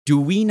Do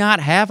we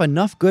not have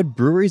enough good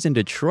breweries in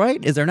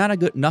Detroit? Is there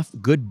not enough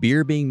good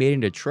beer being made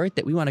in Detroit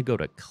that we want to go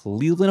to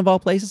Cleveland of all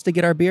places to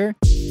get our beer?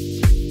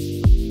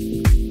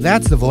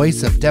 That's the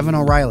voice of Devon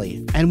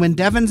O'Reilly. And when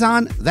Devon's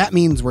on, that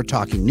means we're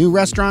talking new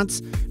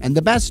restaurants and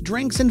the best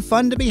drinks and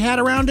fun to be had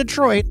around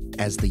Detroit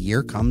as the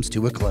year comes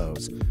to a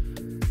close.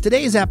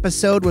 Today's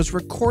episode was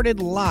recorded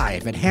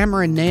live at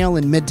Hammer and Nail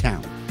in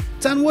Midtown.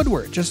 It's on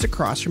Woodward, just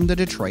across from the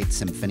Detroit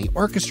Symphony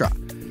Orchestra.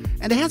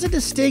 And it has a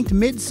distinct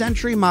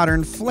mid-century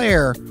modern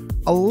flair,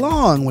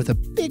 along with a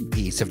big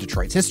piece of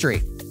Detroit's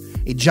history.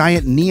 A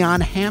giant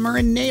neon hammer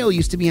and nail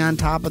used to be on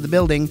top of the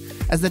building,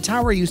 as the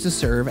tower used to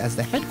serve as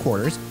the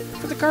headquarters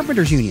for the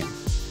Carpenters Union.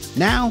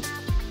 Now,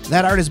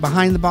 that art is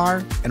behind the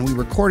bar, and we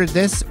recorded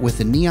this with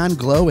the neon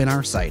glow in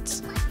our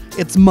sights.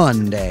 It's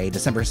Monday,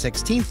 December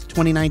 16th,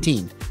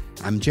 2019.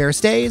 I'm Jer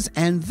Stays,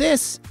 and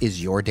this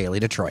is your Daily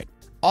Detroit.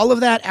 All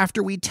of that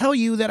after we tell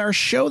you that our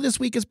show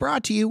this week is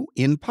brought to you,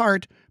 in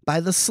part, by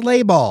the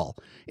Sleigh Ball.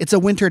 It's a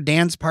winter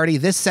dance party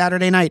this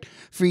Saturday night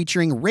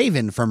featuring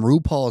Raven from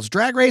RuPaul's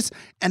Drag Race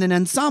and an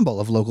ensemble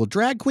of local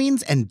drag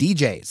queens and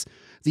DJs.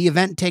 The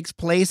event takes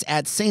place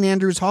at St.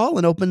 Andrews Hall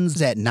and opens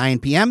at 9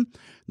 p.m.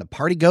 The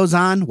party goes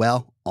on,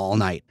 well, all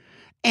night.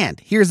 And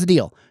here's the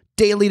deal.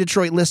 Daily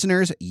Detroit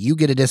listeners, you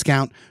get a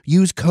discount.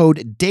 Use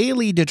code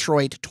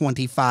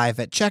DailyDetroit25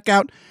 at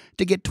checkout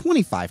to get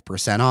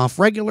 25% off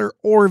regular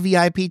or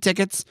VIP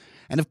tickets.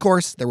 And of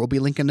course, there will be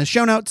a link in the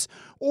show notes,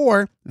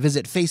 or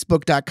visit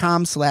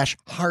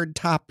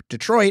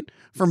facebook.com/hardtopdetroit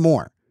for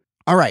more.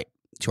 All right,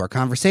 to our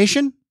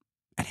conversation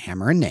at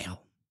Hammer and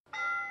Nail.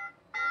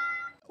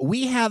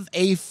 We have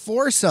a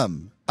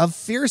foursome of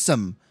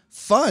fearsome,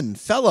 fun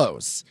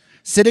fellows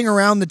sitting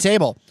around the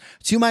table.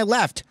 To my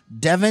left,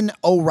 Devon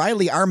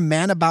O'Reilly, our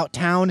man about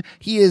town.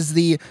 He is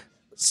the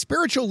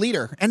spiritual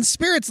leader and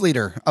spirits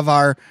leader of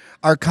our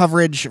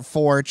coverage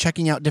for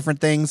checking out different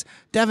things.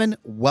 Devon,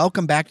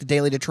 welcome back to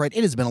Daily Detroit.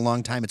 It has been a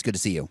long time. It's good to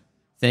see you.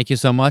 Thank you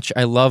so much.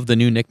 I love the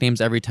new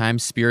nicknames every time.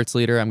 Spirits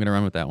leader, I'm going to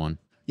run with that one.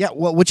 Yeah,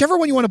 well, whichever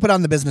one you want to put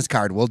on the business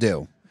card, we'll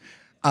do.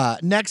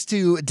 Next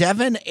to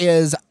Devon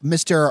is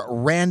Mr.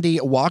 Randy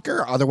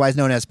Walker, otherwise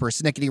known as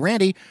Persnickety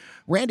Randy.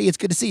 Randy, it's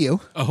good to see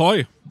you.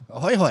 Ahoy.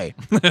 Ahoy, hoy.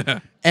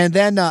 And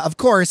then, of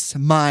course,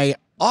 my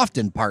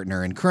often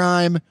partner in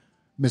crime,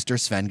 Mr.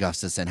 Sven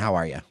Gustafson. How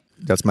are you?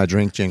 That's my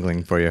drink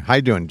jingling for you. How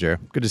you doing, Jer?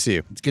 Good to see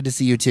you. It's good to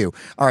see you, too.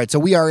 All right, so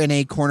we are in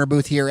a corner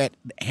booth here at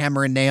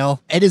Hammer and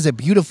Nail. It is a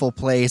beautiful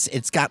place.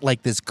 It's got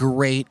like this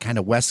great kind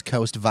of West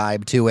Coast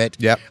vibe to it.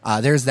 Yep.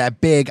 There's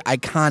that big,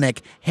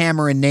 iconic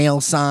Hammer and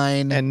Nail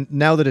sign. And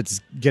now that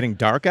it's getting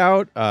dark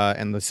out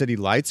and the city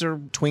lights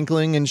are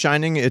twinkling and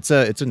shining, it's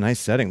a nice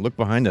setting. Look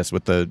behind us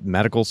with the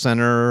medical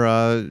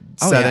center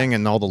setting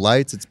and all the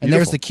lights. It's beautiful. And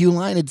there's the queue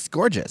line. It's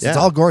gorgeous. Yeah. It's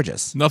all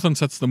gorgeous. Nothing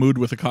sets the mood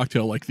with a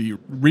cocktail like the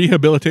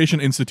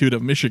Rehabilitation Institute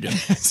of Michigan.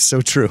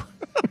 So true.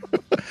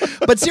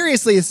 But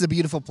seriously, it's a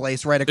beautiful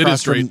place right across it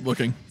is great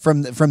looking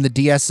from the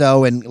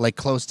DSO and like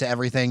close to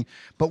everything.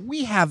 But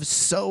we have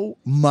so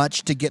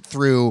much to get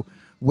through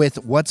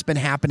with what's been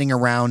happening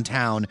around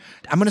town.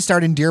 I'm going to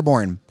start in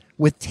Dearborn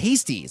with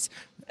Tasties.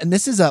 And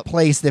this is a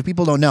place that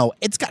people don't know.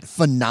 It's got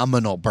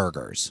phenomenal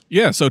burgers.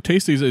 Yeah, so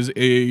Tasties is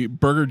a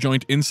burger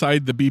joint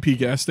inside the BP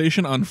gas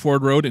station on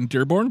Ford Road in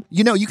Dearborn.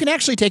 You know, you can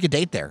actually take a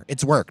date there.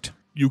 It's worked.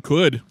 You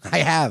could. I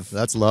have.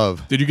 That's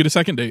love. Did you get a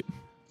second date?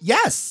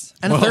 Yes.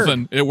 And well, a third.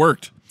 Then it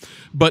worked.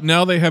 But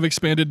now they have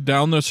expanded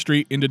down the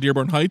street into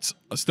Dearborn Heights,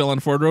 still on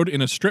Ford Road,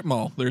 in a strip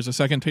mall. There's a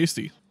second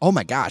Tasty. Oh,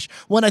 my gosh.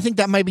 Well, and I think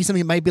that might be something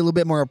that might be a little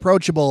bit more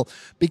approachable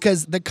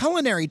because the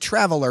culinary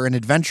traveler and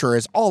adventurer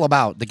is all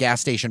about the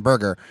gas station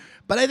burger.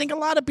 But I think a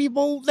lot of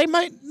people, they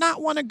might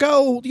not want to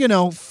go,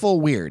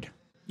 full weird.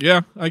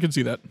 Yeah, I can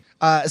see that.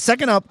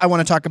 Second up, I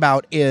want to talk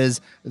about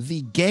is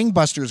the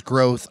gangbusters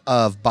growth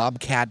of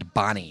Bobcat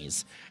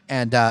Bonnie's.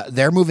 And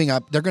they're moving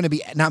up. They're going to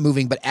be not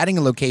moving, but adding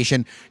a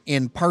location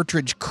in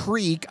Partridge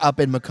Creek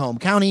up in Macomb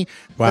County.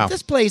 Wow. But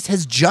this place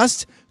has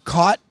just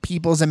caught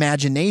people's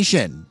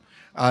imagination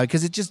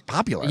because it's just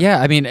popular.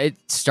 Yeah, I mean, it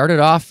started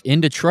off in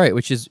Detroit,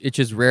 which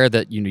is rare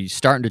that you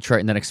start in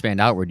Detroit and then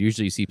expand outward.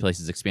 Usually you see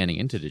places expanding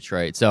into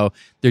Detroit. So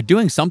they're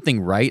doing something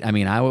right. I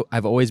mean,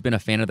 I've always been a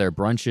fan of their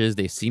brunches.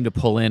 They seem to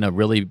pull in a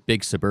really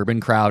big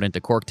suburban crowd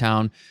into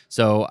Corktown.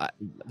 So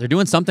they're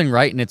doing something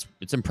right, and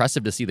it's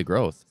impressive to see the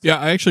growth. Yeah,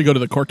 I actually go to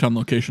the Corktown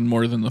location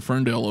more than the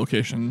Ferndale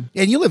location.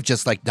 And you live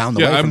just like down the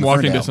way from the I'm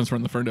walking Ferndale. distance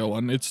from the Ferndale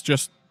one. It's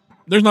just,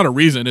 there's not a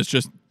reason. It's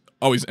just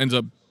always ends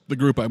up the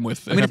group I'm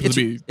with.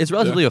 It's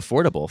relatively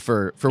affordable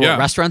for what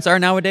restaurants are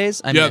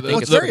nowadays. I think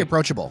it's very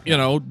approachable.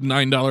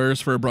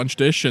 $9 for a brunch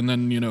dish, and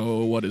then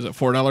what is it,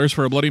 $4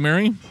 for a Bloody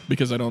Mary?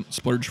 Because I don't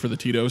splurge for the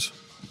Tito's.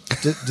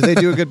 Do they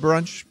do a good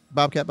brunch,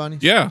 Bobcat Bonnie?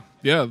 Yeah,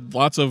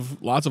 lots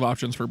of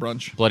options for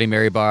brunch. Bloody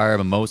Mary bar,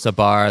 mimosa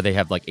bar. They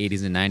have like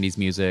 80s and 90s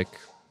music.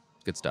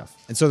 Good stuff.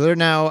 And so they're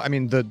now, I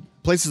mean, the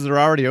places that are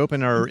already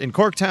open are in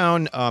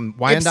Corktown,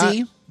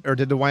 Wyandotte, or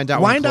did the Wyandotte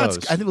one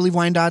close? I believe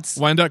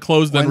Wyandotte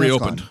closed, then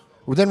reopened.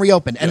 then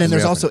reopened. And then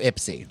there's reopened. also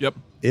Ipsy. Yep.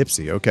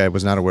 Ipsy. Okay, I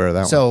was not aware of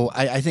that one. So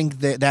I think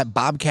that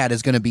Bobcat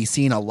is going to be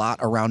seen a lot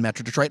around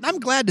Metro Detroit. And I'm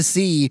glad to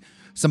see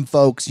some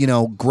folks,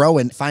 grow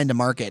and find a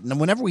market. And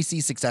whenever we see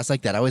success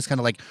like that, I always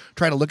kind of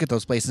try to look at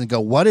those places and go,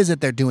 what is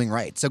it they're doing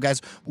right? So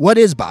guys, what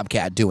is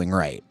Bobcat doing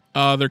right?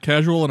 They're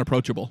casual and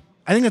approachable.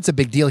 I think that's a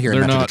big deal here in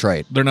Metro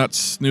Detroit. They're not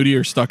snooty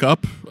or stuck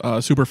up.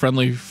 Super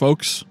friendly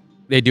folks.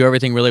 They do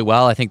everything really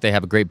well. I think they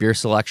have a great beer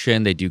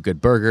selection. They do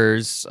good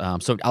burgers.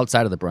 So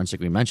outside of the brunch,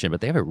 like we mentioned, but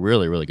they have a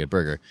really, really good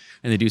burger.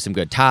 And they do some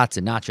good tots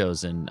and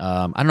nachos. And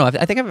I don't know.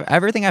 I think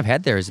everything I've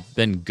had there has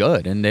been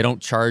good. And they don't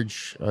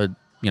charge a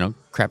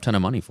crap ton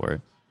of money for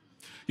it.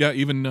 Yeah,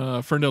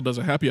 even Ferndale does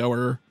a happy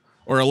hour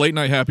or a late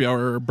night happy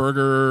hour,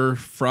 burger,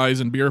 fries,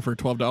 and beer for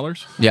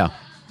 $12.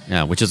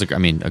 Yeah, which is a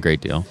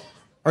great deal.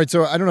 All right,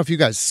 so I don't know if you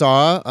guys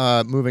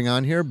saw, moving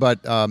on here,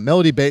 but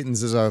Melody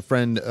Batens is a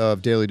friend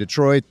of Daily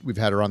Detroit. We've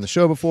had her on the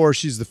show before.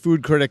 She's the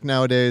food critic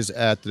nowadays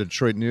at the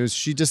Detroit News.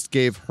 She just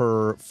gave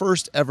her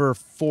first ever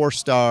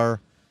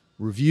 4-star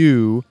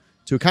review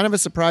to kind of a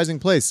surprising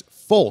place,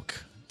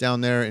 Folk,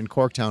 down there in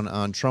Corktown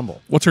on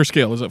Trumbull. What's her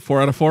scale? Is it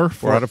 4 out of 4?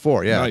 4 out of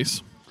 4, yeah.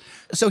 Nice.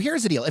 So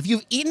here's the deal. If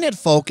you've eaten at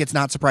Folk, it's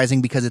not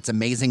surprising because it's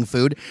amazing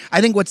food.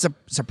 I think what's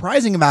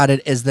surprising about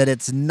it is that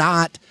it's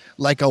not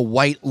like a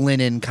white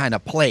linen kind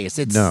of place.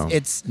 It's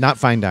not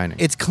fine dining.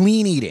 It's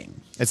clean eating.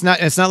 It's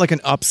not like an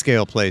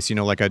upscale place,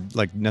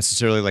 like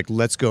necessarily like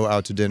let's go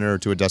out to dinner or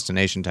to a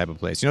destination type of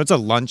place. It's a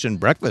lunch and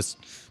breakfast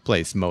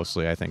place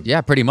mostly, I think.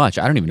 Yeah, pretty much.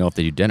 I don't even know if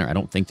they do dinner. I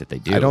don't think that they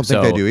do. I don't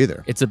think they do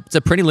either. It's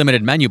a pretty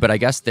limited menu, but I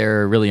guess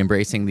they're really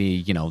embracing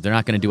the, they're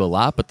not going to do a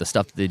lot, but the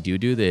stuff that they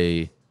do,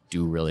 they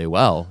do really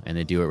well, and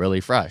they do it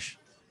really fresh.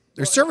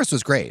 Their service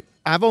was great.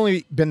 I've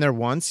only been there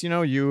once.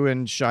 You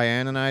and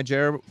Cheyenne and I,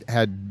 Jared,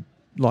 had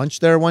lunch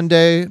there one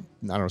day, I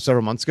don't know,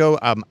 several months ago.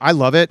 I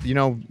love it.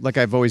 Like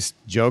I've always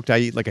joked, I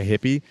eat like a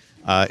hippie.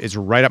 It's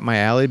right up my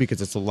alley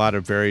because it's a lot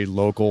of very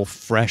local,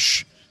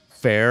 fresh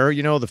fare.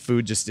 The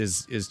food just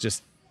is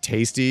just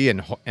tasty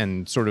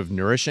and sort of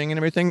nourishing and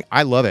everything.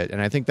 I love it.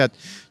 And I think that,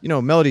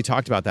 Melody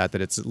talked about that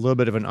it's a little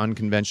bit of an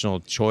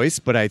unconventional choice,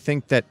 but I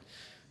think that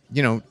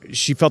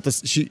she felt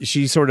this.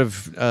 She sort of,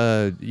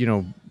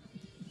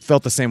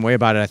 felt the same way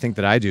about it. I think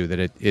that I do.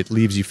 That it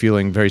leaves you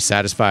feeling very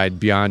satisfied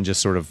beyond just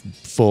sort of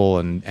full,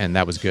 and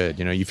that was good.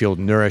 You feel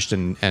nourished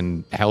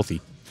and healthy.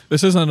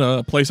 This isn't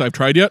a place I've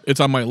tried yet. It's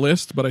on my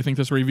list, but I think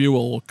this review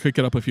will kick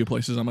it up a few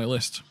places on my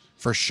list.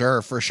 For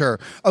sure.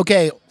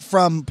 Okay,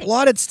 from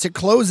plaudits to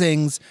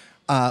closings.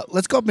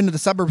 Let's go up into the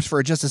suburbs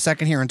for just a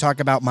second here and talk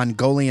about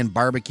Mongolian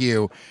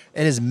barbecue.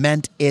 It has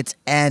meant its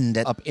end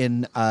up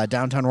in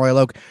downtown Royal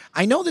Oak.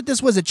 I know that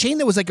this was a chain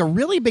that was like a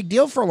really big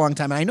deal for a long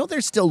time, and I know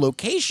there's still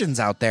locations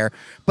out there,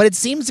 but it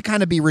seems to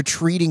kind of be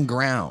retreating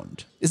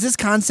ground. Is this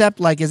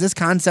concept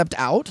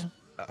out?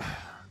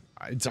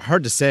 It's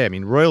hard to say. I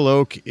mean, Royal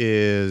Oak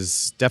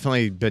is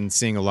definitely been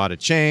seeing a lot of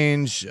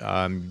change.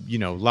 A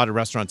lot of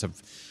restaurants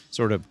have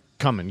sort of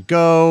come and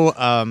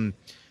go.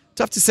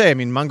 Tough to say. I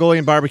mean,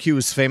 Mongolian barbecue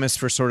is famous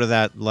for sort of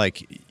that,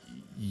 like,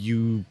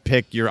 you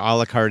pick your a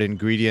la carte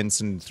ingredients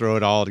and throw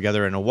it all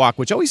together in a wok,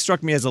 which always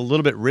struck me as a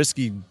little bit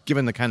risky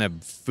given the kind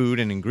of food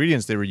and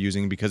ingredients they were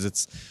using, because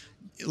it's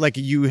like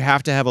you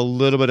have to have a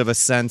little bit of a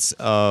sense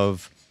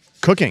of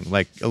cooking,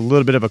 like a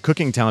little bit of a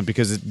cooking talent,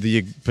 because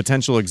the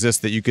potential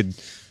exists that you could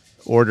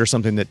order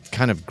something that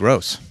kind of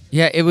gross.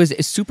 Yeah,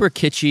 it's super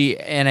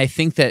kitschy, and I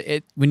think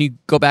that when you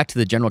go back to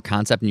the general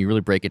concept and you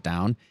really break it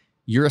down,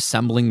 you're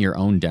assembling your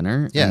own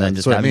dinner and then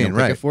just having them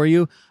cook it for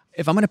you.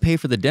 If I'm going to pay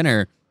for the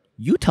dinner,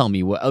 you tell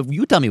me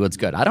what's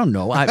good. I don't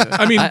know.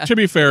 I mean, to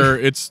be fair,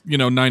 it's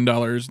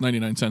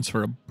 $9.99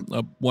 for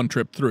a one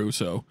trip through,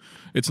 so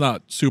it's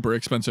not super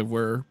expensive.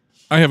 Where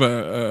I have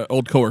a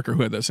old coworker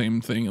who had that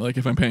same thing. Like,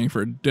 if I'm paying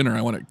for dinner,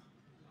 I want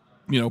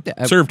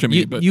it served to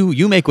me. But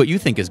you make what you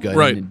think is good,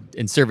 right,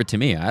 and serve it to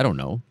me. I don't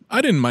know.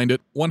 I didn't mind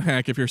it. One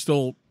hack, if you're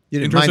still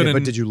you didn't mind it,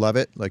 but did you love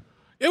it? Like,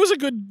 it was a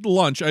good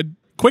lunch.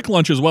 Quick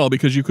lunch as well,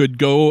 because you could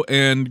go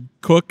and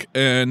cook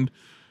and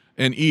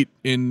eat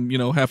in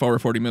half hour,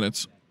 40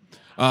 minutes.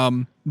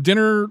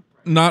 Dinner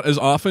not as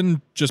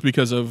often, just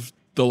because of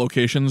the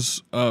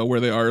locations where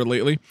they are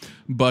lately.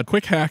 But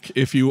quick hack,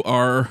 if you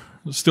are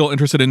still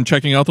interested in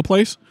checking out the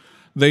place,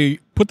 they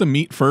put the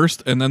meat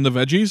first and then the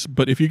veggies.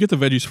 But if you get the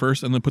veggies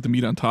first and then put the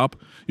meat on top,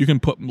 you can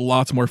put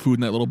lots more food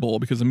in that little bowl,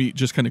 because the meat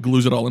just kind of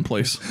glues it all in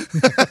place.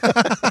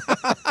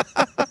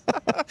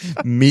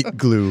 Meat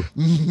glue.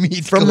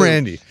 Meat from glue.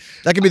 Randy.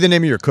 That could be the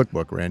name of your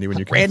cookbook, Randy. When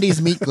you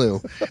Randy's Meat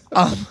Glue.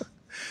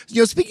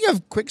 Speaking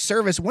of quick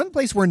service, one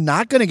place we're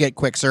not going to get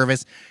quick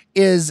service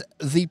is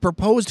the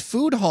proposed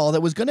food hall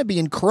that was going to be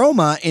in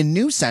Chroma in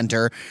New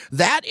Center.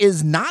 That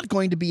is not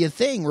going to be a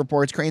thing,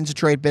 reports Crane's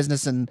Detroit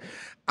Business, and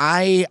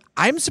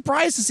I'm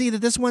surprised to see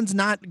that this one's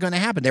not going to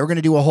happen. They were going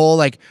to do a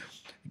whole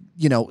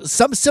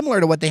some similar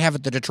to what they have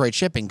at the Detroit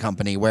Shipping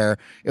Company, where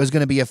it was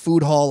going to be a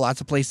food hall, lots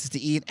of places to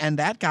eat, and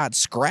that got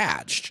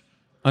scratched.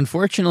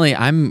 Unfortunately,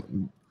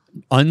 I'm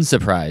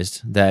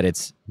unsurprised that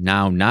it's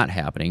now not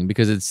happening,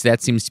 because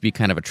that seems to be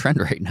kind of a trend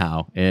right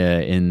now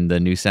in the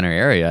New Center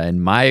area.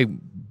 And my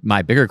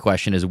my bigger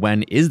question is,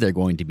 when is there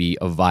going to be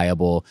a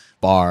viable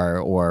bar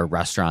or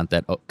restaurant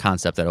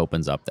concept that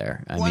opens up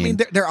there? I mean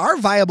there are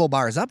viable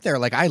bars up there.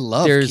 Like I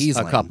love there's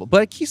Kiesling. a couple,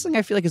 but Kiesling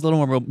I feel like is a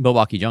little more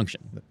Milwaukee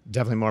Junction.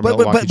 Definitely more but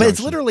Milwaukee it's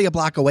Junction. literally a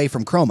block away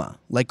from Chroma.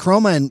 Like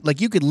Chroma, and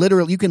like you can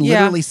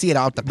literally see it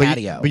out the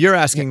patio. But you're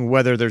asking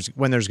when there's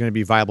going to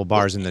be viable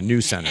bars in the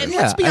new center. And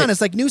let's be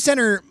honest, like New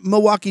Center,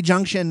 Milwaukee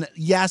Junction,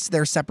 yes,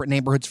 they're separate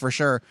neighborhoods for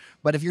sure.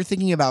 But if you're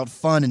thinking about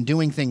fun and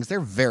doing things, they're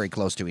very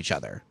close to each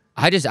other.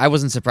 I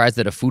wasn't surprised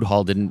that a food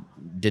hall didn't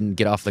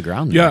get off the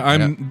ground. Yeah,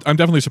 there. I'm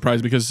definitely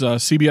surprised because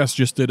CBS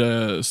just did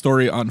a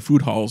story on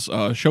food halls,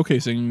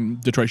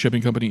 showcasing Detroit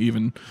Shipping Company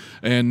even,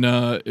 and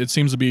it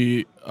seems to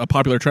be a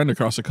popular trend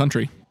across the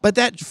country. But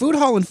that food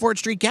hall in Fort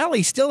Street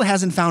Galley still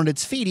hasn't found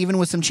its feet, even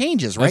with some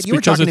changes, right? That's You were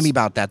because talking to me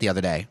about that the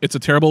other day. It's a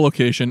terrible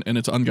location and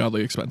it's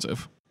ungodly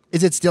expensive.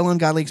 Is it still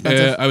ungodly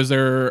expensive? I was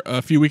there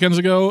a few weekends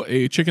ago.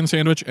 A chicken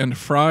sandwich and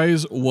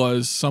fries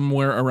was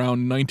somewhere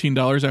around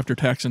 $19 after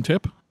tax and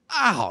tip.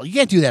 Oh, you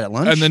can't do that at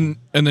lunch. And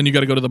then you got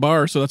to go to the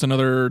bar, so that's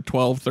another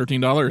 $12,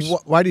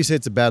 $13. Why do you say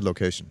it's a bad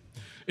location?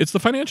 It's the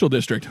financial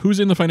district. Who's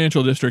in the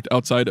financial district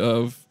outside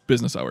of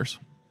business hours?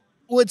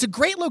 Well, it's a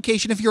great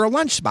location if you're a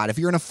lunch spot. If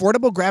you're an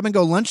affordable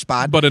grab-and-go lunch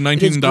spot. But a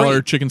it is $19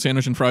 great. chicken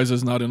sandwich and fries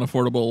is not an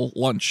affordable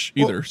lunch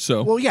either.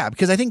 Well, yeah,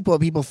 because I think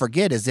what people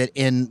forget is that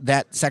in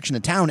that section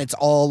of town, it's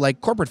all like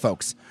corporate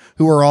folks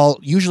who are all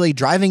usually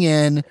driving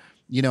in.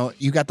 You know,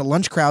 you got the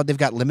lunch crowd. They've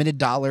got limited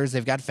dollars.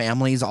 They've got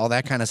families, all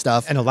that kind of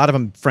stuff. And a lot of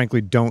them, frankly,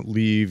 don't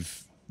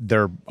leave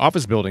their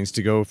office buildings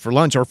to go for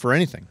lunch or for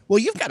anything. Well,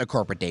 you've got a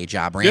corporate day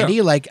job, Randy.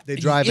 Yeah. Like They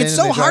drive in it's and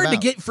so they drive hard to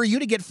out. get for you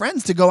to get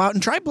friends to go out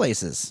and try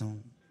places.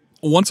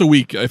 Once a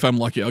week, if I'm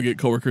lucky, I'll get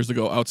coworkers to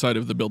go outside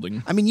of the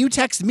building. I mean, you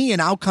text me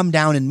and I'll come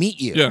down and meet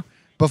you. Yeah.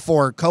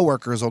 Before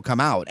coworkers will come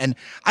out. And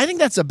I think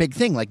that's a big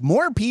thing. Like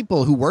more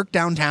people who work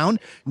downtown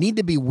need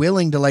to be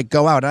willing to like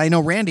go out. And I know,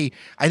 Randy,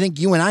 I think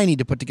you and I need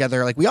to put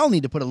together, like we all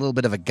need to put a little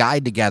bit of a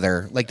guide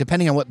together, like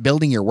depending on what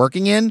building you're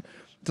working in,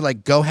 to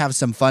like go have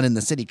some fun in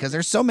the city because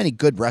there's so many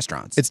good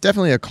restaurants. It's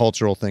definitely a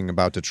cultural thing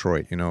about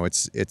Detroit. You know,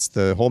 it's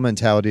the whole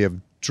mentality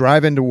of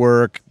drive into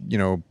work, you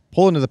know,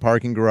 pull into the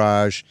parking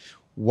garage,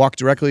 walk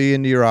directly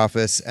into your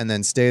office, and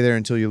then stay there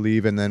until you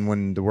leave. And then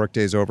when the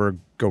workday's over,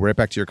 go right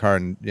back to your car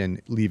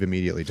and leave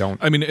immediately.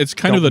 I mean, it's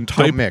kind of the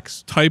don't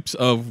mix. types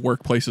of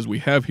workplaces we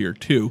have here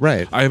too.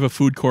 Right. I have a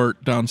food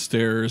court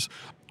downstairs.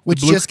 Which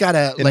just got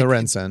a in like the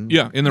Rensen.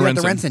 Yeah, in the the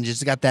Rensen. Rensen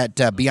just got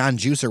that Beyond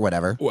Juice or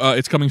whatever.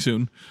 It's coming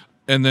soon.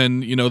 And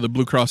then, you know, the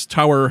Blue Cross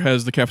Tower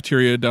has the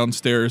cafeteria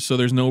downstairs, so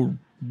there's no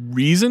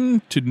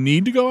reason to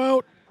need to go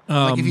out.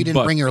 Like if you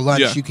didn't bring your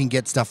lunch, yeah. you can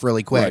get stuff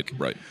really quick.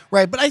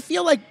 Right. But I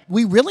feel like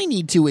we really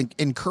need to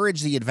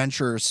encourage the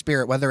adventure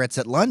spirit, whether it's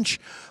at lunch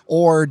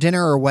or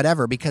dinner or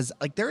whatever, because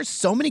like there's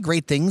so many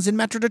great things in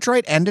Metro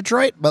Detroit and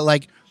Detroit, but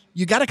like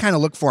you got to kind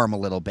of look for them a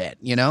little bit,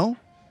 you know?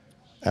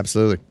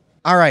 Absolutely.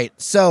 All right.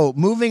 So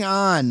moving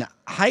on,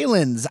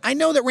 Highlands. I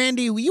know that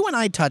Randy, you and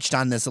I touched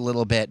on this a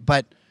little bit,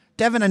 but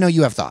Devon, I know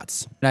you have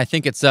thoughts. And I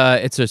think it's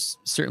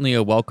certainly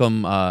a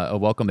welcome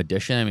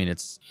addition. I mean,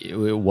 it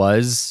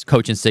was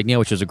Coach Insignia,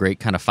 which was a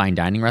great kind of fine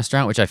dining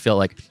restaurant, which I feel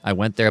like I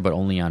went there, but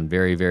only on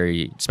very,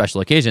 very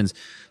special occasions.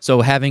 So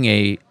having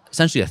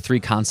essentially a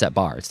 3-concept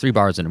bar. It's 3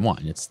 bars in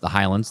one. It's the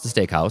Highlands, the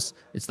steakhouse.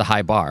 It's the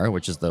High Bar,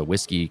 which is the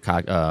whiskey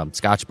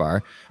Scotch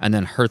bar, and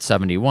then Hearth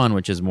 71,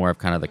 which is more of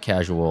kind of the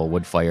casual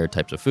wood fire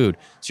types of food.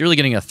 So you're really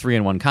getting a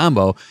 3-in-1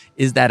 combo.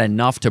 Is that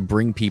enough to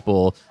bring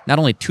people not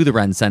only to the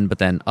Rensen, but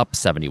then up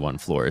 71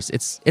 floors?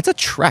 It's a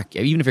trek,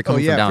 even if you're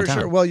coming from downtown.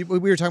 For sure. Well, we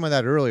were talking about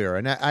that earlier,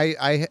 and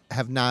I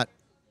have not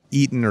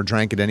eaten or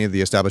drank at any of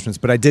the establishments,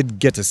 but I did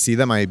get to see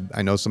them. I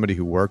know somebody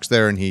who works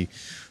there, and he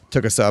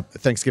took us up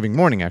Thanksgiving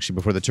morning, actually,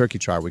 before the turkey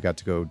trot. We got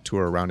to go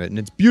tour around it, and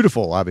it's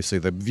beautiful. Obviously,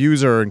 the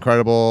views are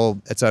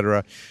incredible,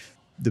 etc.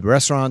 The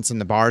restaurants and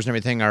the bars and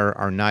everything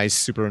are nice,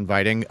 super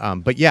inviting.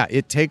 But yeah,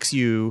 it takes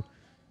you,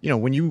 you know,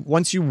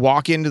 once you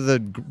walk into the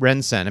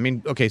Rensen. I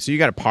mean, okay, so you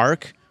got to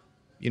park,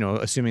 you know,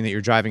 assuming that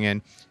you're driving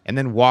in, and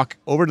then walk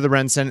over to the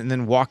Rensen, and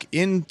then walk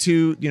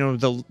into, you know,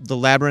 the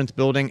Labyrinth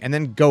building, and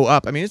then go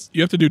up. I mean,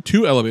 You have to do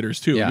 2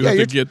 elevators too. Yeah. You have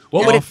to get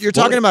you're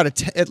talking about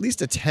at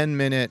least a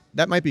 10-minute.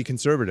 That might be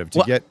conservative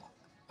to get.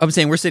 I'm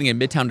saying we're sitting in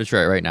Midtown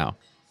Detroit right now.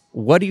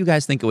 What do you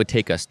guys think it would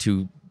take us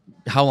to?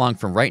 How long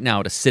from right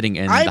now to sitting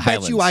in I the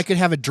Highlands? bet you I could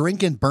have a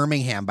drink in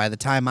Birmingham by the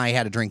time I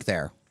had a drink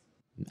there.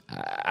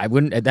 I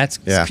wouldn't.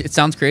 Yeah. It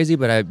sounds crazy,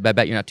 but I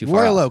bet you're not too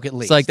far. Royal off. Oak, at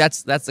least. It's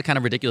like that's the kind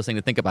of ridiculous thing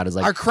to think about. Is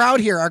like Our crowd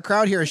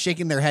here is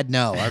shaking their head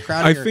no. Our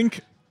crowd I here.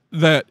 think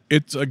that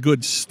it's a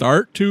good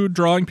start to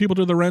drawing people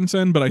to the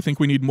Rensen, but I think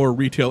we need more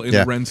retail in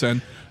Yeah. the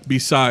Rensen.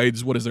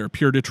 besides, what is there,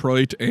 Pure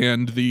Detroit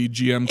and the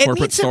GM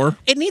corporate store?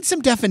 It needs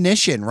some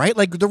definition, right?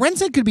 Like the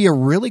Rensen could be a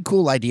really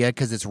cool idea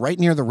because it's right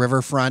near the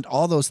riverfront,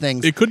 all those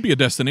things. It could be a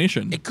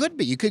destination. It could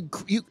be.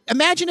 You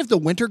imagine if the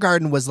Winter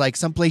Garden was like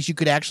someplace you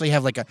could actually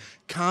have like a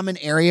common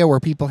area where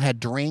people had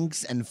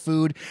drinks and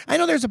food. I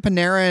know there's a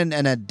Panera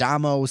and a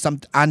Damo, some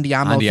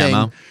Andiamo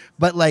thing,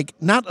 but like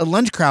not a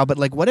lunch crowd, but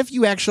like what if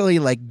you actually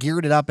like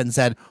geared it up and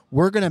said,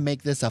 we're going to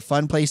make this a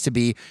fun place to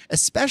be,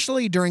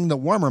 especially during the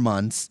warmer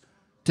months,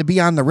 to be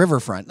on the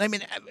riverfront. I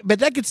mean, but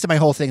that gets to my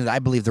whole thing that I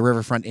believe the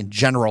riverfront in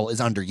general is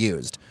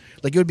underused.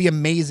 Like it would be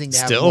amazing to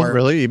have more.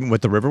 Really, even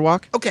with the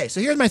Riverwalk? Okay, so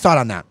here's my thought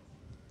on that.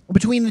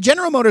 Between the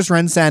General Motors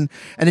Rensen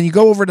and then you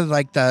go over to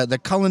like the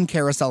Cullen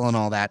Carousel and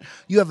all that,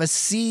 you have a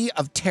sea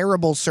of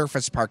terrible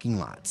surface parking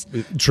lots.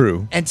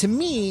 True. And to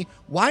me,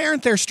 why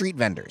aren't there street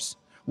vendors?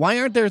 Why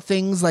aren't there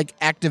things like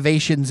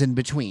activations in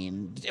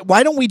between?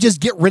 Why don't we just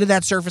get rid of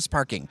that surface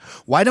parking?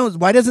 Why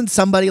doesn't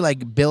somebody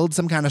like build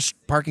some kind of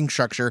parking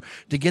structure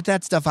to get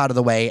that stuff out of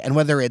the way? And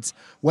whether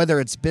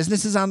it's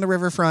businesses on the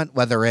riverfront,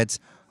 whether it's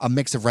a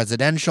mix of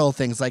residential,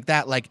 things like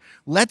that, like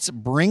let's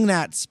bring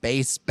that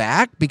space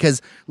back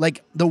because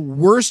like the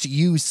worst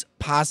use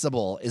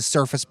possible is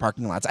surface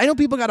parking lots. I know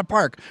people got to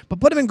park, but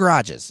put them in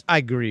garages. I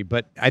agree,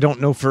 but I don't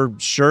know for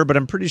sure, but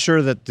I'm pretty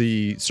sure that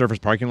the surface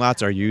parking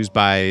lots are used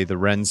by the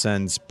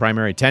Rensen's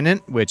primary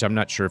tenant, which I'm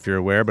not sure if you're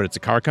aware, but it's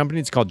a car company.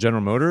 It's called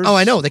General Motors. Oh,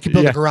 I know. They could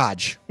build a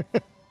garage.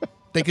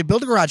 They could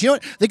build a garage. You know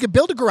what? They could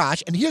build a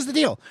garage, and here's the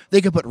deal.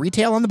 They could put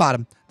retail on the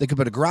bottom. They could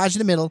put a garage in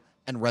the middle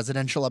and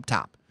residential up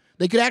top.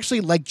 They could actually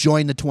like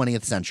join the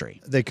 20th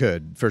century. They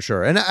could, for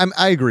sure. And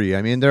I agree.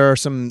 I mean, there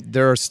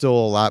are still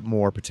a lot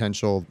more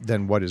potential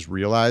than what is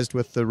realized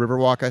with the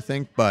Riverwalk, I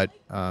think. But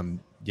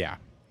yeah.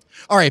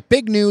 All right.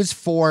 Big news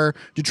for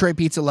Detroit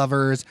pizza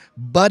lovers.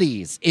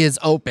 Buddy's is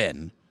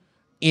open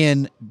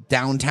in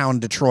downtown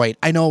Detroit.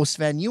 I know,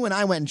 Sven, you and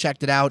I went and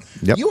checked it out.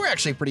 Yep. You were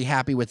actually pretty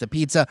happy with the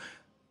pizza.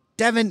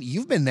 Devon,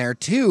 you've been there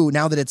too.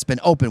 Now that it's been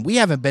open, we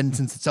haven't been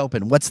since it's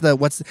open. What's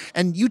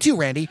and you too,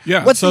 Randy?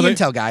 Yeah. What's the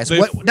intel, guys?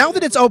 Now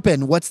that it's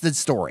open, what's the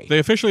story? They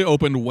officially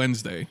opened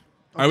Wednesday.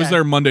 I was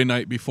there Monday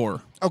night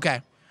before.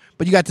 Okay,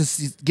 but you got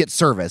to get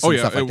service. Oh and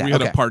yeah, stuff like that. We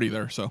had a party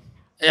there, so.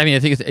 I mean, I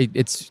think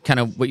it's kind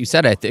of what you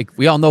said. I think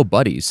we all know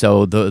Buddies.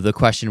 So the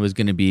question was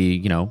going to be,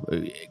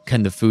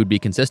 can the food be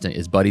consistent?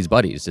 Is Buddies?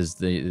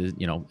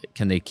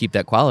 Can they keep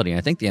that quality? And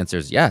I think the answer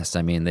is yes.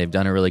 I mean, they've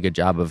done a really good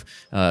job of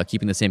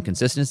keeping the same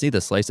consistency. The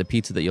slice of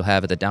pizza that you'll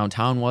have at the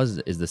downtown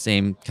is the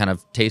same kind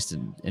of taste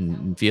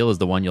and feel as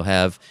the one you'll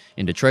have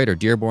in Detroit or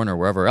Dearborn or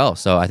wherever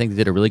else. So I think they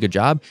did a really good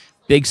job.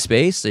 Big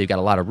space, so you've got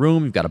a lot of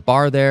room. You've got a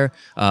bar there.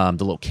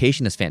 The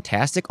location is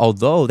fantastic,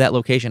 although that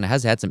location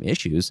has had some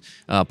issues.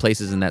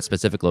 Places in that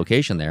specific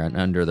location there, and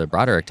under the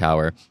Broderick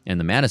Tower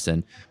and the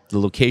Madison, the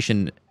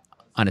location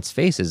on its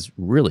face is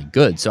really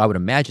good. So I would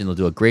imagine they'll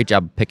do a great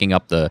job picking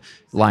up the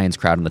Lions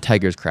crowd and the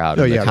Tigers crowd.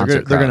 Oh and yeah, the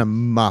concert they're crowd. gonna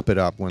mop it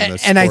up when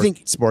I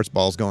think sports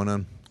ball's going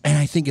on. And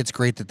I think it's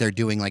great that they're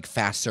doing like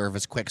fast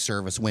service, quick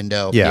service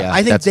window. Yeah,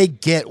 I think they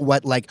get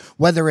what, like,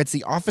 whether it's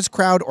the office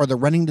crowd or the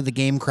running to the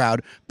game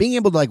crowd, being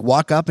able to like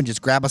walk up and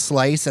just grab a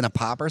slice and a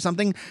pop or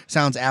something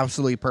sounds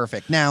absolutely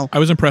perfect. Now, I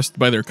was impressed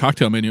by their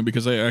cocktail menu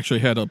because they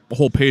actually had a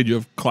whole page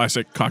of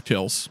classic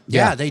cocktails.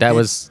 yeah, that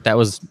was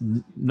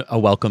a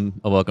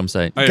welcome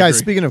sight. I Guys, agree.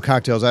 speaking of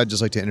cocktails, I'd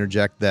just like to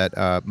interject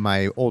that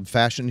my old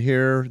fashioned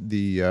here,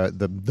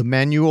 the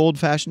menu old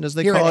fashioned as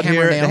they Here call at it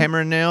here, Hammer and the Nail? Hammer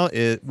and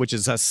Nail, which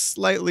is a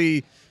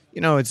slightly,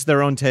 it's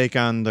their own take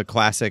on the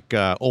classic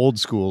old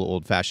school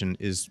old fashioned,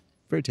 is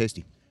very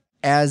tasty.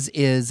 as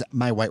is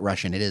my White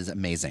Russian. It is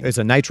amazing. It's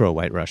a nitro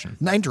White Russian.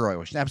 Nitro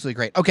Russian, absolutely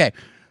great. Okay,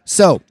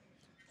 so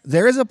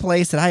there is a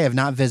place that I have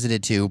not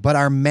visited to, but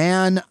our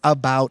man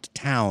about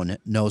town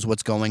knows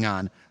what's going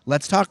on.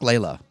 Let's talk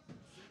Leila.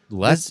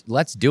 Let's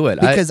do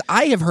it. Because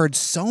I have heard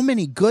so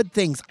many good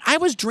things. I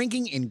was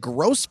drinking in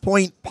Grosse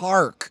Pointe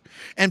Park,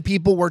 and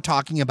people were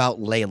talking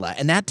about Leila,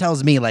 and that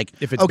tells me like,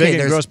 If it's okay, big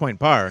in Grosse Pointe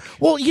Park,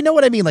 well, you know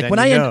what I mean. Like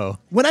then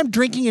when I'm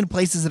drinking in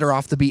places that are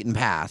off the beaten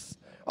path.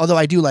 Although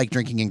I do like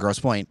drinking in Grosse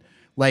Pointe,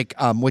 like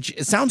which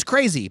it sounds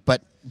crazy,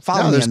 but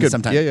follow me there's on good- this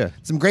sometime. yeah.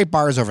 Some great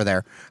bars over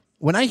there.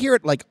 When I hear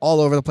it like all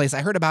over the place,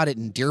 I heard about it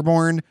in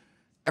Dearborn.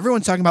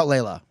 Everyone's talking about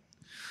Leila.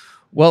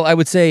 Well, I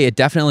would say it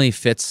definitely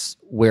fits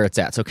where it's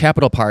at. So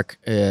Capitol Park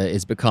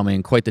is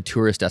becoming quite the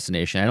tourist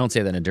destination. I don't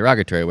say that in a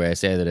derogatory way. I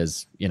say that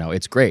as,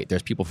 it's great.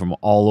 There's people from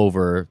all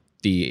over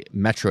the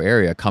metro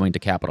area coming to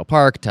Capitol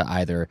Park to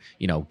either,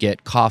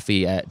 get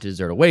coffee at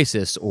Dessert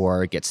Oasis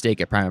or get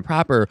steak at Prime and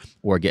Proper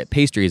or get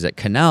pastries at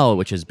Canal,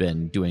 which has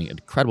been doing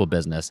incredible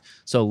business.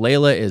 So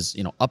Leila is,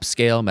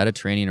 upscale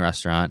Mediterranean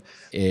restaurant.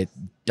 It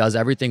does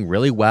everything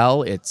really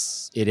well. It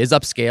is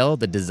upscale.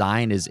 The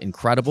design is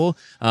incredible.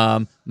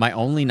 My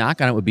only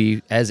knock on it would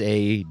be as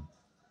a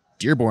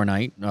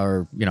Dearbornite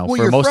or,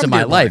 for most of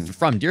my life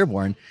from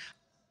Dearborn,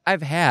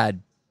 I've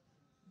had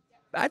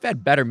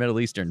better Middle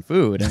Eastern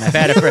food, and I've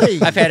had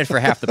it for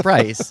half the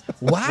price.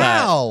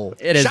 Wow.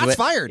 But it is Shots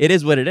fired. It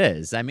is what it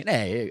is. I mean,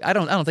 hey, I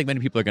don't think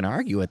many people are going to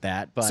argue with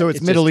that. But so it's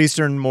just- Middle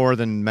Eastern more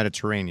than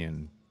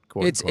Mediterranean,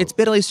 quote It's unquote.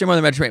 Middle Eastern, more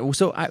than Mediterranean.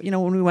 So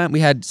when we went, we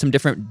had some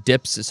different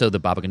dips. So the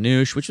baba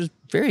ganoush, which was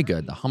very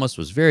good. The hummus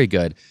was very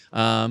good.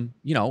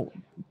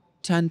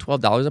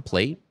 $10-12 a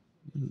plate.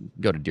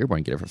 Go to Dearborn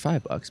and get it for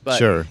 $5. But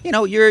Sure.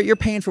 you're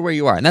paying for where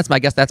you are. And that's my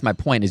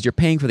point is you're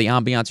paying for the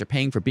ambiance, you're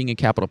paying for being in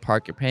Capitol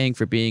Park, you're paying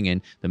for being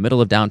in the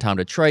middle of downtown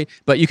Detroit,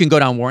 but you can go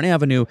down Warren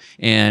Avenue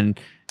and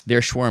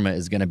their shawarma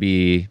is going to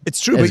be It's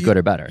true, as but good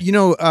or better.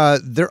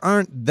 There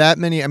aren't that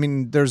many. I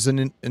mean, there's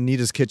an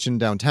Anita's Kitchen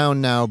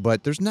downtown now,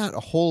 but there's not a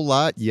whole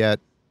lot yet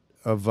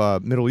of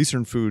Middle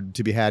Eastern food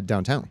to be had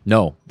downtown.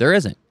 No, there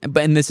isn't.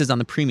 And this is on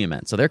the premium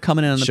end. So they're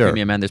coming in on the Sure.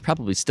 premium end. There's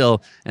probably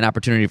still an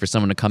opportunity for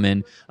someone to come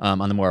in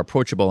on the more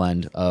approachable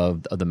end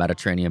of the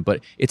Mediterranean.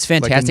 But it's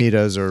Like fantastic.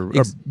 Anita's or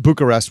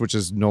Bucharest, which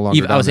is no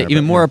longer. I would say down there,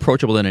 even but, more yeah.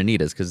 approachable than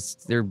Anita's because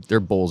their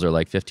bowls are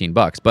like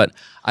 $15. But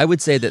I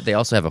would say that they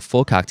also have a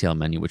full cocktail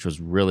menu, which was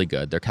really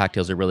good. Their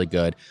cocktails are really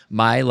good.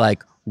 My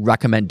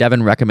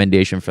Devon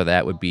recommendation for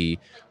that would be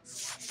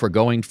for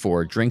going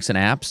for drinks and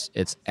apps.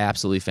 It's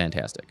absolutely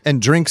fantastic.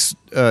 And drinks,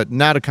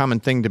 not a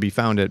common thing to be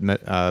found at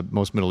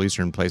most Middle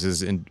Eastern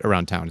places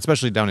around town,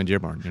 especially down in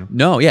Dearborn.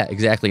 No, yeah,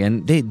 exactly.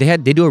 And they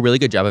do a really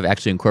good job of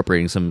actually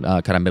incorporating some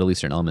kind of Middle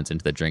Eastern elements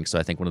into the drink. So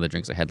I think one of the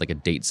drinks I had like a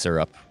date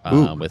syrup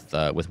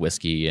with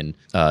whiskey and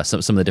some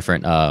of the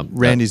different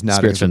Randy's nodding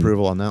spirits his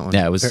approval on that one.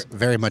 Yeah, it was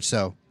Very much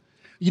so.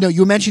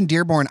 You mentioned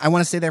Dearborn. I want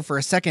to stay there for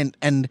a second.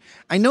 And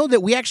I know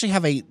that we actually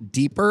have a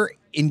deeper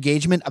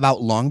engagement about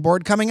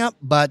Longboard coming up,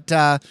 but,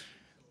 that's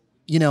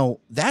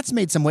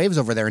made some waves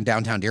over there in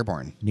downtown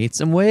Dearborn. need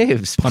some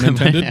waves. Pun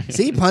intended.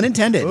 See, pun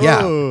intended.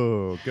 Yeah.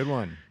 Oh, good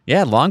one.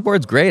 Yeah,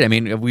 Longboard's great. I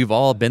mean, we've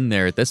all been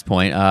there at this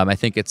point. I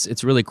think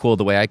it's really cool.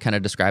 The way I kind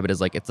of describe it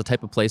is like it's the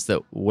type of place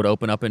that would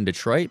open up in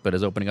Detroit, but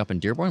is opening up in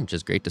Dearborn, which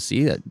is great to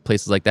see. That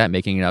places like that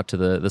making it out to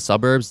the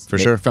suburbs. For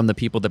sure. From the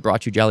people that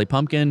brought you Jolly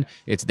Pumpkin,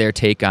 it's their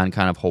take on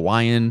kind of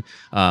Hawaiian,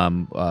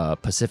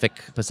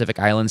 Pacific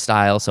Island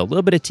style. So a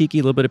little bit of tiki,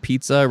 a little bit of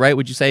pizza, right?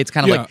 Would you say it's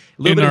kind of like a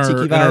little bit of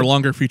tiki in our vibe?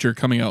 longer feature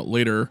coming out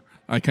later,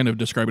 I kind of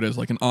describe it as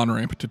like an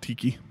on-ramp to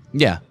tiki.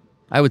 Yeah,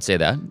 I would say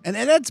that. And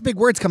that's big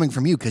words coming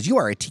from you because you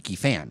are a tiki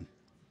fan.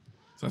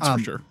 That's for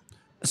sure.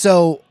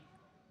 So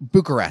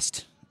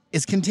Bucharest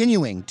is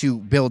continuing to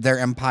build their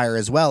empire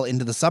as well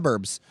into the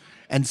suburbs.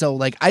 And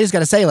so, I just got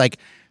to say,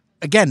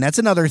 again, that's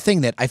another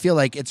thing that I feel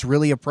like it's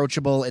really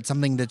approachable. It's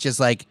something that's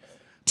just,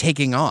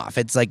 taking off.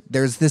 It's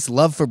there's this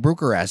love for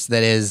Bucharest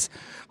that is,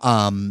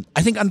 I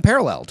think,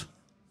 unparalleled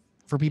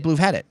for people who've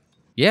had it.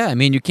 Yeah, I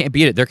mean, you can't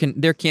beat it.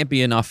 There can't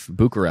be enough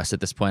Bucharest at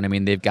this point. I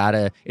mean, they've got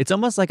to. It's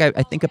almost like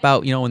I think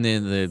about in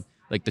the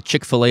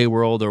Chick-fil-A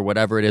world or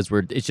whatever it is,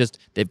 where it's just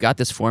they've got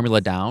this formula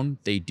down.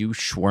 They do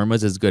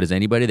shawarmas as good as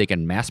anybody. They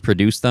can mass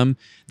produce them.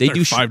 They're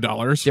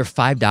 $5. They're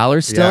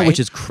 $5 still, Yeah. which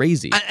is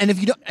crazy. And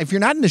if you're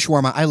not into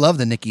shawarma, I love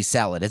the Nikki's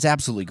salad. It's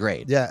absolutely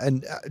great. Yeah,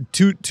 and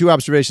two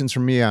observations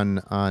from me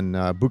on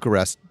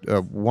Bucharest.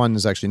 One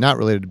is actually not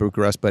related to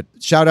Bucharest, but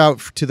shout out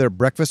to their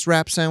breakfast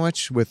wrap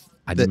sandwich with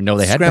I didn't even know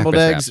they had scrambled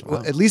breakfast eggs. wraps. Wow.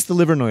 Well, at least the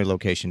Livernois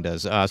location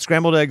does.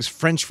 Scrambled eggs,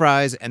 French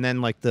fries, and then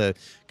the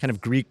kind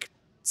of Greek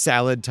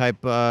salad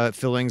type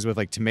fillings with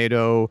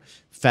tomato,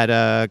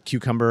 feta,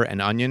 cucumber,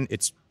 and onion.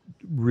 It's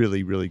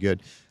really, really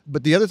good.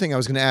 But the other thing I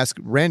was going to ask,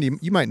 Randy,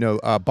 you might know,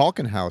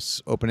 Balkan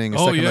House opening a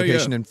second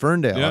location in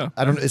Ferndale. Yeah.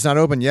 It's not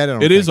open yet.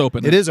 It is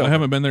open. It is open. I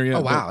haven't been there yet.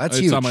 Oh, wow, but that's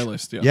it's huge. on my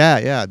list. Yeah.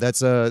 Yeah.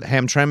 That's a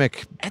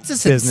Hamtramck. That's a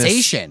business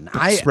sensation.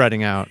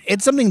 spreading out.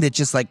 It's something that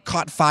just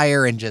caught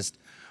fire and just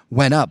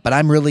went up. But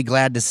I'm really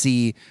glad to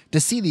see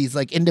these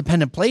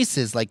independent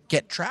places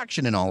get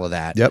traction and all of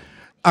that. Yep.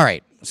 All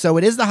right. So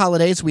it is the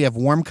holidays. We have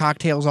warm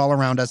cocktails all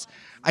around us.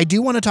 I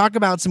do want to talk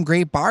about some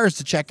great bars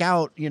to check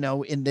out,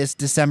 in this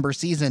December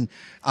season.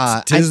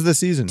 Tis the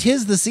season.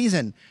 Tis the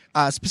season.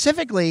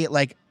 Specifically,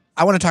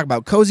 I want to talk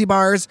about cozy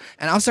bars,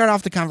 and I'll start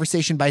off the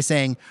conversation by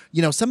saying,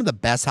 some of the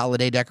best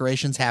holiday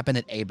decorations happen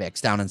at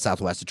Abicks down in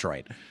Southwest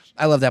Detroit.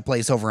 I love that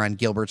place over on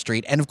Gilbert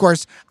Street. And of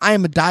course, I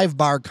am a dive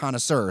bar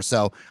connoisseur,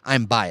 so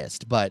I'm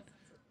biased. But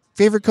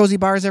favorite cozy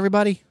bars,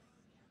 everybody?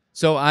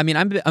 So I mean,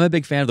 I'm a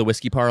big fan of the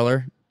Whiskey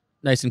Parlor.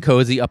 Nice and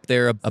cozy up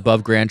there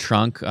above Grand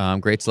Trunk.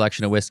 Great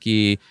selection of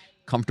whiskey,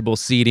 comfortable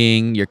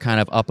seating. You're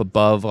kind of up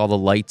above all the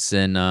lights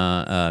and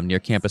near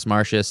Campus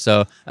Martius.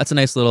 So that's a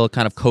nice little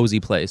kind of cozy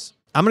place.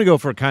 I'm going to go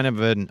for kind of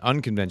an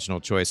unconventional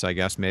choice, I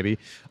guess, maybe.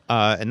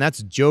 And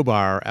that's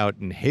JoeBar out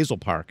in Hazel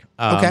Park.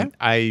 Okay.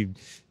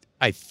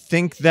 I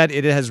think that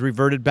it has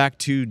reverted back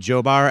to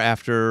JoeBar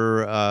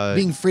after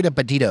Being Frida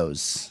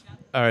Petitos.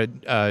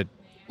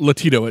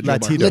 Latito at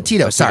JoeBar.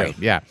 Latito, sorry.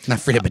 Yeah. Not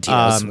Frida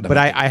Petitos. But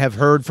I have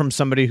heard from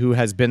somebody who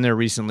has been there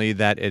recently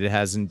that it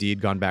has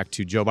indeed gone back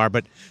to JoeBar.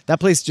 But that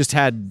place just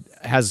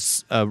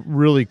has a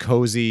really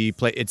cozy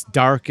place. It's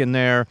dark in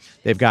there.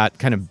 They've got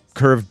kind of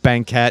curved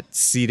banquette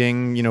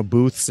seating,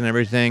 booths and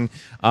everything.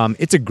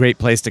 It's a great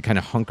place to kind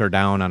of hunker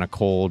down on a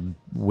cold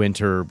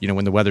winter,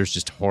 when the weather's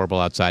just horrible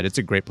outside. It's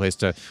a great place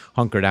to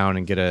hunker down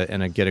and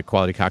get a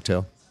quality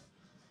cocktail.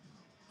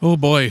 Oh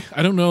boy,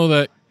 I don't know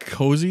that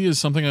cozy is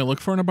something I look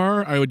for in a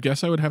bar, I would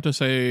guess I would have to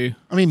say,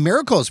 I mean,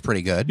 Miracle is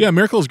pretty good. yeah,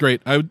 Miracle is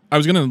great. I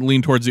was going to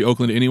lean towards the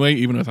Oakland anyway,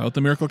 even without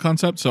the Miracle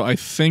concept. So I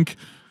think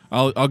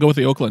I'll go with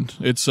the Oakland.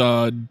 It's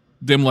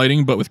dim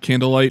lighting, but with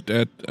candlelight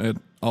at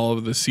all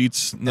of the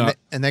seats.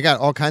 And they got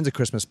all kinds of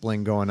Christmas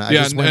bling going. I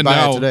yeah, just went and by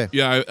now, it today.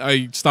 Yeah,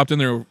 I stopped in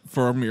there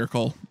for a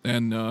Miracle,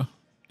 and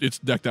it's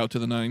decked out to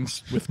the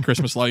nines with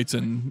Christmas lights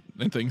and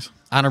things.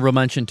 Honorable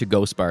mention to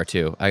Ghost Bar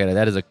too. I got it.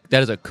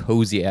 That is a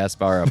cozy ass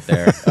bar up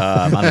there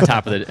on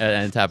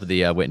the top of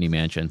the Whitney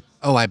Mansion.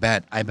 Oh, I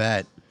bet.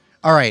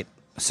 All right,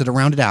 so to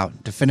round it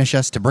out, to finish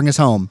us, to bring us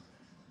home,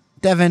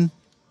 Devon,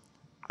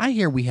 I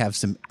hear we have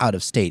some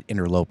out-of-state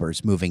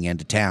interlopers moving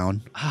into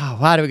town. Oh,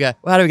 why do we got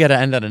to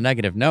end on a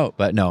negative note?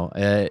 But no,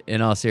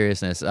 in all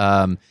seriousness,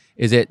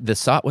 is it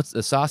what's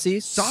the Saucy?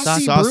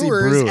 Saucy Saucy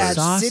Brewers Brewers. at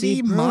Saucy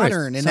City Brewers.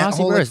 Modern and that Saucy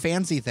whole like, Brewers.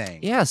 fancy thing.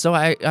 Yeah, so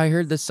I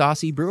heard the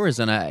Saucy Brewers,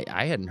 and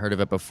I hadn't heard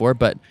of it before,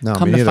 but No,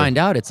 come me to neither. find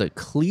out, it's a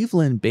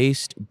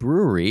Cleveland-based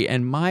brewery.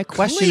 And my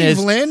question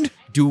Cleveland? is,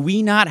 do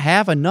we not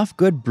have enough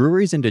good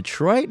breweries in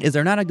Detroit? Is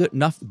there not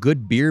enough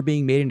good beer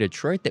being made in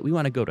Detroit that we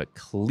want to go to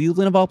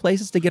Cleveland of all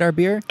places to get our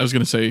beer? I was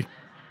going to say,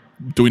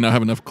 do we not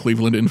have enough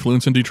Cleveland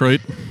influence in Detroit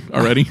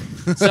already?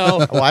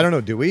 So Oh, I don't know.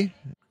 Do we?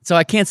 So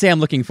I can't say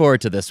I'm looking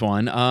forward to this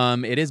one.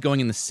 It is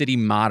going in the City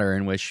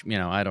Modern, which,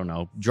 I don't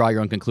know. Draw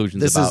your own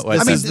conclusions about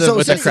what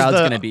the crowd's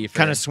going to be.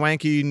 Kind of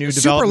swanky new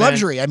Super development.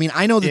 luxury. I mean,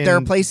 I know that there are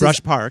in places.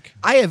 Brush Park.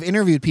 I have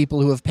interviewed people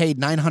who have paid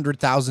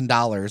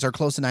 $900,000 or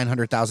close to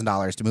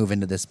 $900,000 to move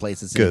into this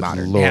place at City Good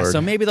Modern. Lord. Yeah,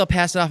 so maybe they'll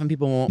pass it off and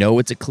people won't know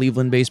it's a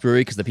Cleveland-based brewery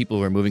because the people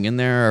who are moving in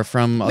there are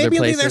from other Maybe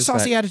it'll be places. their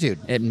saucy but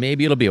attitude.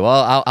 Maybe it'll be.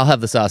 Well, I'll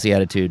have the saucy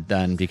attitude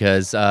then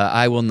because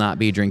I will not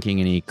be drinking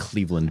any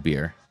Cleveland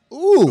beer.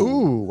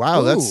 Ooh,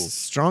 wow, Ooh. that's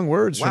strong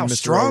words Wow, from Mr.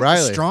 strong,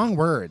 O'Reilly. strong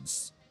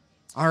words.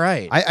 All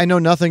right. I know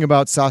nothing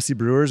about Saucy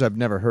Brewers. I've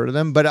never heard of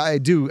them, but I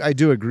do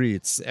agree.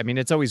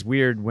 It's always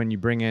weird when you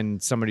bring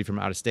in somebody from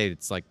out of state.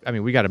 It's like,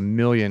 we got a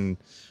million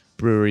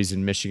breweries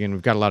in Michigan.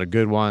 We've got a lot of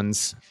good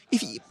ones.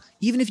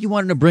 Even if you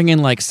wanted to bring in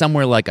like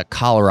somewhere like a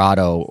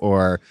Colorado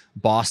or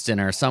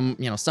Boston or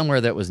somewhere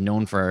that was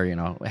known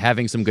for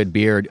having some good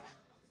beer,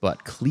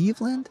 but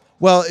Cleveland.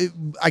 Well,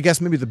 I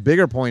guess maybe the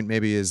bigger point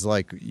maybe is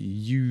like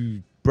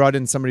you brought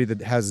in somebody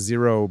that has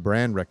zero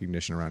brand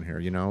recognition around here.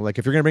 Like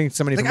if you're gonna bring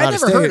somebody from out of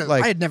state,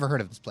 I had never heard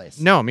of this place.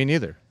 no, me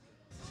neither.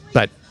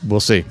 But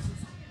we'll see.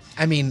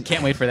 I mean,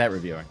 Can't wait for that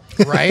reviewer.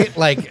 right?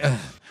 Like,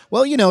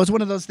 well, it's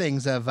one of those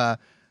things of. If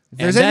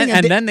there's And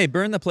anything then they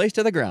burn the place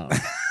to the ground.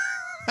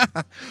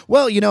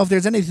 well, if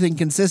there's anything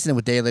consistent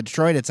with Daily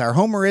Detroit, it's our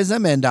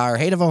homerism and our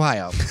hate of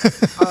Ohio.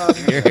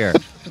 Hear, hear.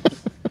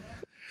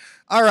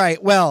 All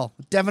right. Well,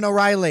 Devon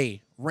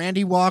O'Reilly,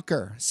 Randy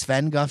Walker,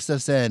 Sven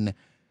Gustafson,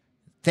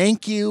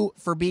 thank you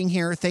for being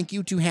here. Thank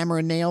you to Hammer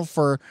and Nail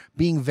for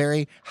being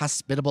very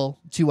hospitable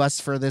to us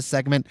for this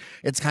segment.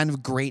 It's kind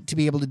of great to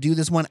be able to do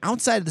this one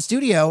outside of the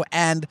studio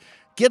and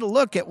get a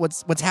look at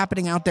what's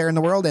happening out there in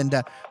the world. And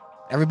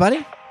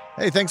everybody,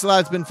 Hey, thanks a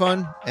lot. It's been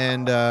fun,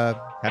 and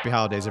happy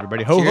holidays,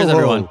 everybody. Ho, Cheers, ho, ho.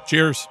 everyone.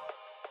 Cheers.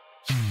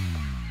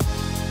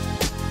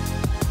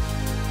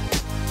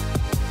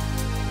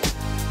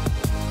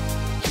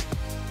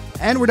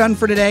 and we're done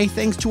for today.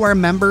 Thanks to our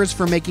members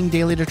for making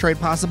Daily Detroit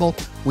possible.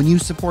 When you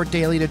support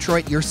Daily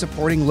Detroit, you're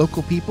supporting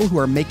local people who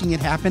are making it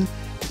happen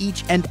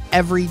each and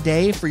every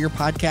day for your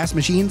podcast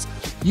machines.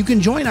 You can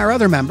join our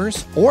other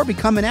members or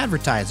become an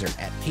advertiser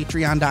at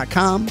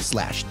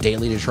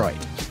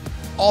patreon.com/dailydetroit.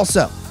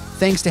 Also,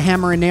 thanks to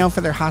Hammer and Nail for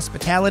their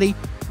hospitality,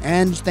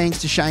 and thanks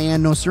to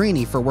Cheyenne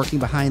Noserini for working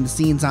behind the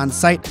scenes on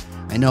site.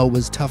 I know it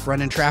was tough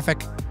running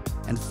traffic.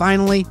 And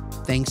finally,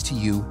 thanks to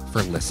you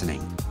for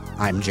listening.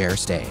 I'm Jer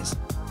Stays.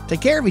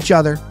 Take care of each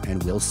other,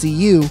 and we'll see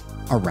you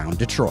around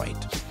Detroit.